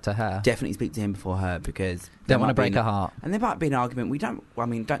before you chat to her. Definitely speak to him before her, because Don't want to break her heart. And there might be an argument. Don't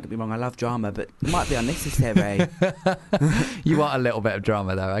get me wrong, I love drama, but it might be unnecessary. You want a little bit of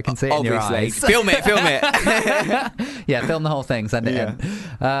drama, though. I can see it in your Obviously. eyes. Film it. Yeah, film the whole thing. Send it in.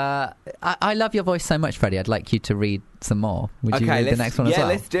 I love your voice so much, Freddie. I'd like you to read some more. Would you read the next one as well?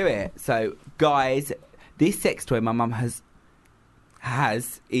 Yeah, let's do it. So, guys, this sex toy my mum has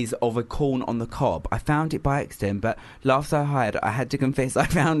has is of a corn on the cob. I found it by accident, but laughed so hard I had to confess I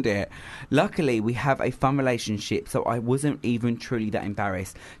found it. Luckily, we have a fun relationship, so I wasn't even truly that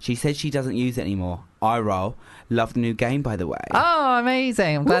embarrassed. She said she doesn't use it anymore. I roll. Love the new game, by the way. Oh,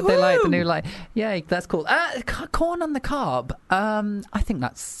 amazing. I'm glad they like the new, Woohoo! Yay, that's cool. Corn on the cob. I think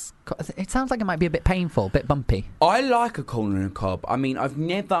it sounds like it might be a bit painful, a bit bumpy. I like a corn on the cob. I've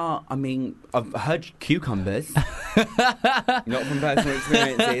heard cucumbers. Not from personal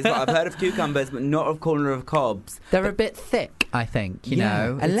experiences, but I've heard of cucumbers, but not of corn on the cobs. They're a bit thick, I think, you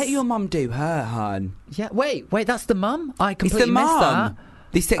know. And let your mum do her, hun. Yeah, wait, that's the mum? I It's completely the missed mum. that.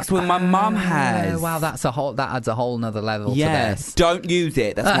 This sex toy my mum has. Wow, that adds a whole nother level to Yes, this. don't use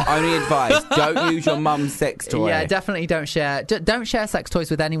it. That's my only advice. Don't use your mum's sex toy. Yeah, definitely don't share. Don't share sex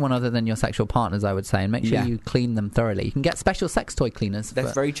toys with anyone other than your sexual partners, I would say, and make sure you clean them thoroughly. You can get special sex toy cleaners.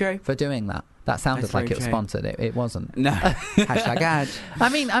 That's very true. For doing that. That sounded That's like very it was true. sponsored. It wasn't. No. Hashtag ad. I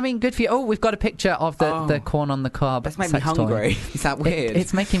mean, good for you. Oh, we've got a picture of the corn on the cob. That's made me sex toy. hungry. Is that weird?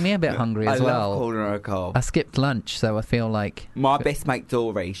 It's making me a bit hungry as well. I love corn on a cob. I skipped lunch, so I feel like My best mate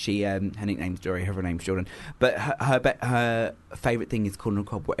Dory, she her nickname's Dory, her real name's Jordan, but her favourite thing is corn on a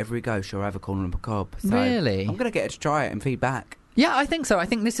cob. Wherever we go, she'll have a corn on a cob. So Really? I'm gonna get her to try it and feed back. Yeah, I think so. I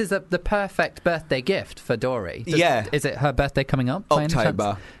think this is the perfect birthday gift for Dory. Yeah. Is it her birthday coming up? by any chance?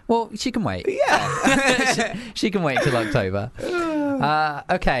 October. Well, she can wait. Yeah. she can wait till October.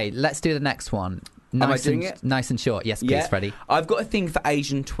 Okay, let's do the next one. Am I doing it? Nice and short. Yes, please, Yeah. Freddie. I've got a thing for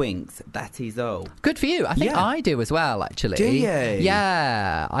Asian twinks. That is all. Good for you. I think Yeah. I do as well, actually. Do you?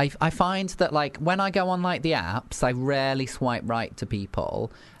 Yeah. I find that, like, when I go on, like, the apps, I rarely swipe right to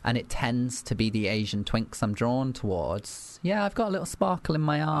people, and it tends to be the Asian twinks I'm drawn towards. Yeah, I've got a little sparkle in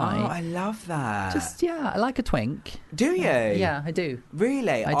my Oh, eye. I love that. I like a twink. Do you? Yeah, I do.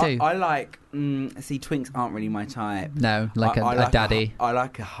 Really? I do. I like. See, twinks aren't really my type. No, like I a like daddy. I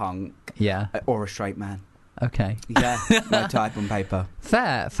like a hunk Yeah. or a straight man. Okay. Yeah, my type on paper.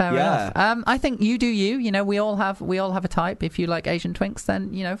 Fair Yeah. enough. I think you do you. You know, we all have a type. If you like Asian twinks,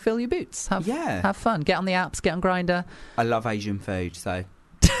 then, you know, fill your boots. Have fun. Get on the apps. Get on Grindr. I love Asian food, so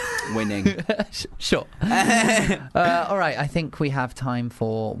winning. Sure. All right. I think we have time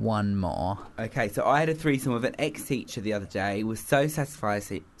for one more. Okay, so I had a threesome with an ex-teacher the other day. It was so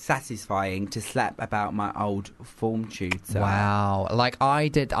satisfying to slap about my old form tutor. Wow. Like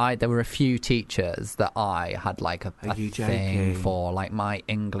there were a few teachers that I had like a you thing joking? for, like my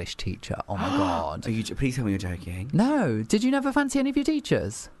English teacher. Oh my God. Please tell me you're joking. No. Did you never fancy any of your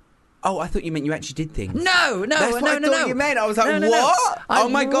teachers? Oh, I thought you meant you actually did things. No. That's what I thought you meant. I was like, what? I Oh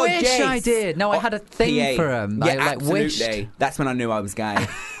my God, wish yes. I did. No, I had a thing PA. for them. Yeah, I absolutely. wished. That's when I knew I was gay. I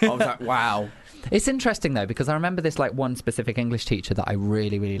was like, wow. It's interesting though, because I remember this like one specific English teacher that I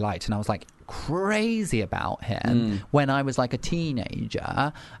really, really liked, and I was like crazy about him when I was like a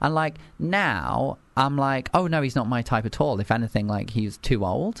teenager, and like now I'm like, oh no, he's not my type at all. If anything, like he's too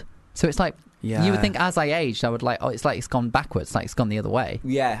old. So it's like, Yeah. you would think as I aged, I would like, oh, it's like it's gone backwards, like it's gone the other way.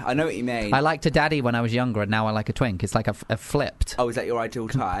 Yeah, I know what you mean. I liked a daddy when I was younger, and now I like a twink. It's like a flipped. Oh, is that your ideal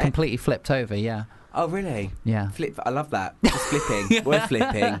type? Completely flipped over, yeah. Oh, really? Yeah. Flip. I love that. Just flipping. We're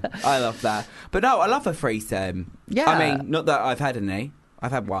flipping. I love that. But no, I love a threesome. Yeah. I mean, not that I've had any.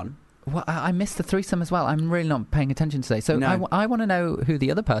 I've had one. Well, I missed the threesome as well. I'm really not paying attention today. So No. I want to know who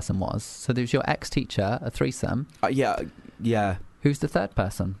the other person was. So there was your ex-teacher, a threesome. Yeah. Who's the third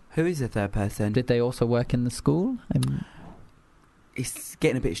person? Who is the third person? Did they also work in the school? It's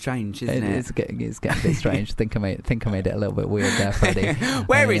getting a bit strange, isn't it? It's getting a bit strange. think I made it a little bit weird there, Freddie.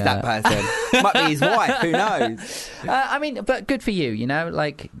 Where is that person? Might be his wife. Who knows? I mean, but good for you. You know,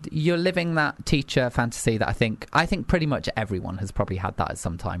 like you're living that teacher fantasy that I think pretty much everyone has probably had that at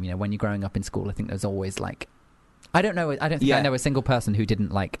some time. You know, when you're growing up in school, I think there's always like, I don't know. I don't think I know a single person who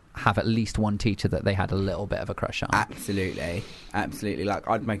didn't like have at least one teacher that they had a little bit of a crush on. Absolutely. Like,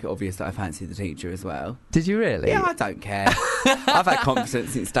 I'd make it obvious that I fancy the teacher as well. Did you really? Yeah, I don't care. I've had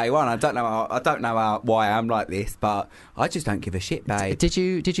confidence since day one. I don't know why I'm like this, but I just don't give a shit, babe. Did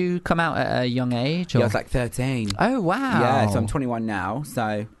you come out at a young age? Or? Yeah, I was like 13. Oh wow. Yeah, so I'm 21 now.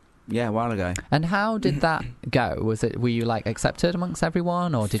 So yeah, a while ago. And how did that go? Were you like accepted amongst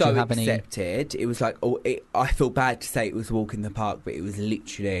everyone, or did you have any? Accepted. It was like, I feel bad to say it was a walk in the park, but it was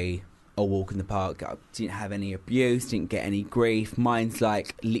literally a walk in the park. I didn't have any abuse, didn't get any grief. Mine's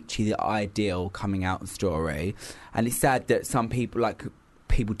like literally the ideal coming out story, and it's sad that some people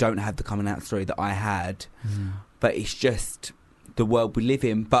don't have the coming out story that I had. But it's just the world we live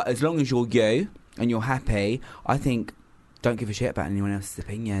in. But as long as you're you and you're happy, I think. Don't give a shit about anyone else's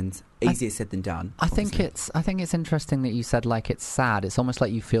opinions. easier said than done. I think it's interesting that you said like it's sad. It's almost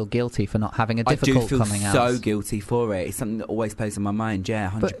like you feel guilty for not having a difficult coming out. I do feel so guilty for it. It's something that always plays on my mind. Yeah,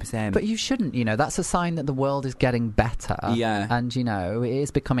 100%. But you shouldn't. That's a sign that the world is getting better. Yeah. And it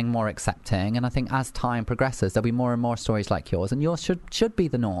is becoming more accepting. And I think as time progresses, there'll be more and more stories like yours. And yours should be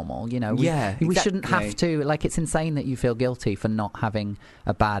the normal. We shouldn't have to. Like, it's insane that you feel guilty for not having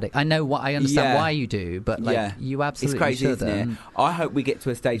a bad. I understand why you do, but you absolutely it's crazy, shouldn't. Isn't it? I hope we get to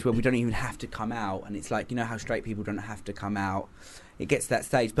a stage where we don't even have to come out, and it's like, how straight people don't have to come out. It gets to that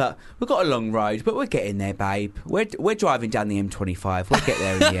stage, but we've got a long road, but we're getting there, babe. We're driving down the M25. We'll get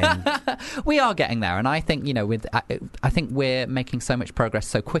there in the end. We are getting there, and I think I think we're making so much progress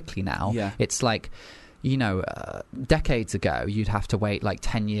so quickly now. Yeah. It's like, decades ago, you'd have to wait like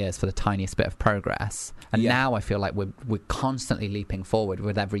 10 years for the tiniest bit of progress. And now I feel like we're constantly leaping forward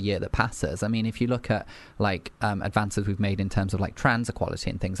with every year that passes. I mean, if you look at like advances we've made in terms of like trans equality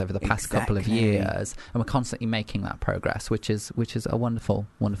and things over the past couple of years, and we're constantly making that progress, which is a wonderful,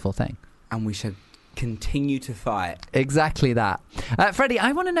 wonderful thing. And we should continue to fight. Exactly that. Freddie,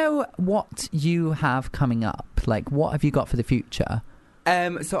 I want to know what you have coming up. Like, what have you got for the future?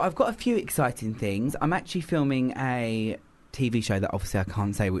 So I've got a few exciting things. I'm actually filming a TV show that obviously I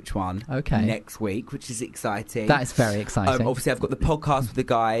can't say which one. Okay. Next week, which is exciting. That is very exciting. Obviously, I've got the podcast with the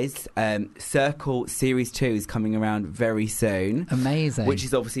guys. Circle Series 2 is coming around very soon. Amazing. Which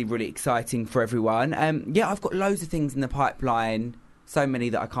is obviously really exciting for everyone. I've got loads of things in the pipeline. So many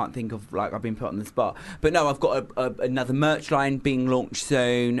that I can't think of, like I've been put on the spot. But no, I've got another merch line being launched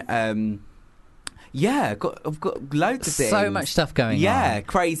soon. I've got loads of things. So much stuff going on. Yeah,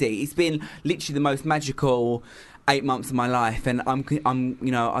 crazy. It's been literally the most magical 8 months of my life, and I've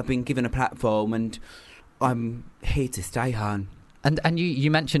been given a platform, and I'm here to stay, hon. And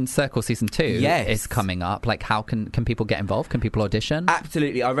you mentioned Circle Season 2 Yes. is coming up. Like, how can people get involved? Can people audition?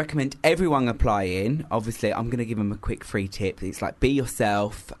 Absolutely. I recommend everyone apply in. Obviously, I'm going to give them a quick free tip. It's like, be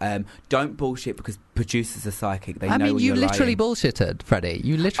yourself. Don't bullshit, because producers are psychic. They know when you you're literally lying. bullshitted, Freddie.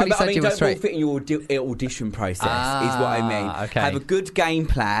 You literally said you were straight. Don't bullshit in your audition process, is what I mean. Okay. Have a good game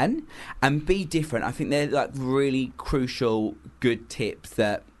plan and be different. I think they're like really crucial, good tips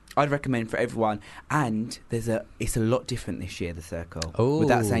that I'd recommend for everyone. And it's a lot different this year, the Circle. Ooh.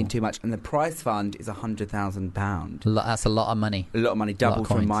 Without saying too much. And the prize fund is £100,000. That's a lot of money. A lot of money, doubled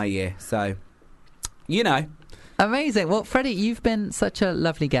from my year. So, Amazing. Well, Freddie, you've been such a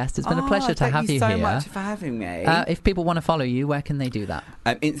lovely guest. It's been a pleasure to have you here. Thank you so much for having me. If people want to follow you, where can they do that?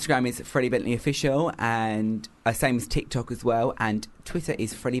 Instagram is Freddie Bentley Official, and same as TikTok as well, and Twitter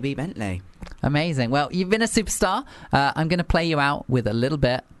is Freddie B. Bentley. Amazing. Well, you've been a superstar. I'm going to play you out with a little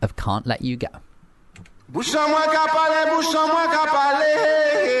bit of Can't Let You Go. Bouchon-moi qu'à parler.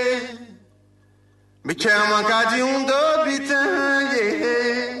 Mais qu'est-moi qu'à dire d'autre, putain,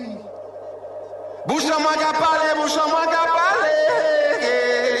 yeah. Bouchon-moi qu'à parler.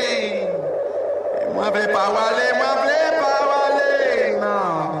 Moi, vais pas aller, non.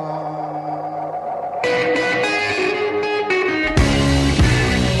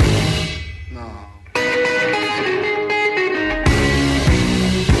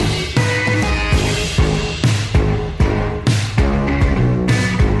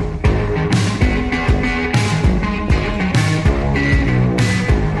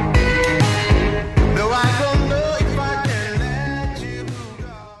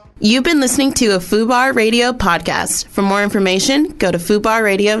 You've been listening to a FUBAR Radio podcast. For more information, go to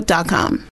FUBARradio.com.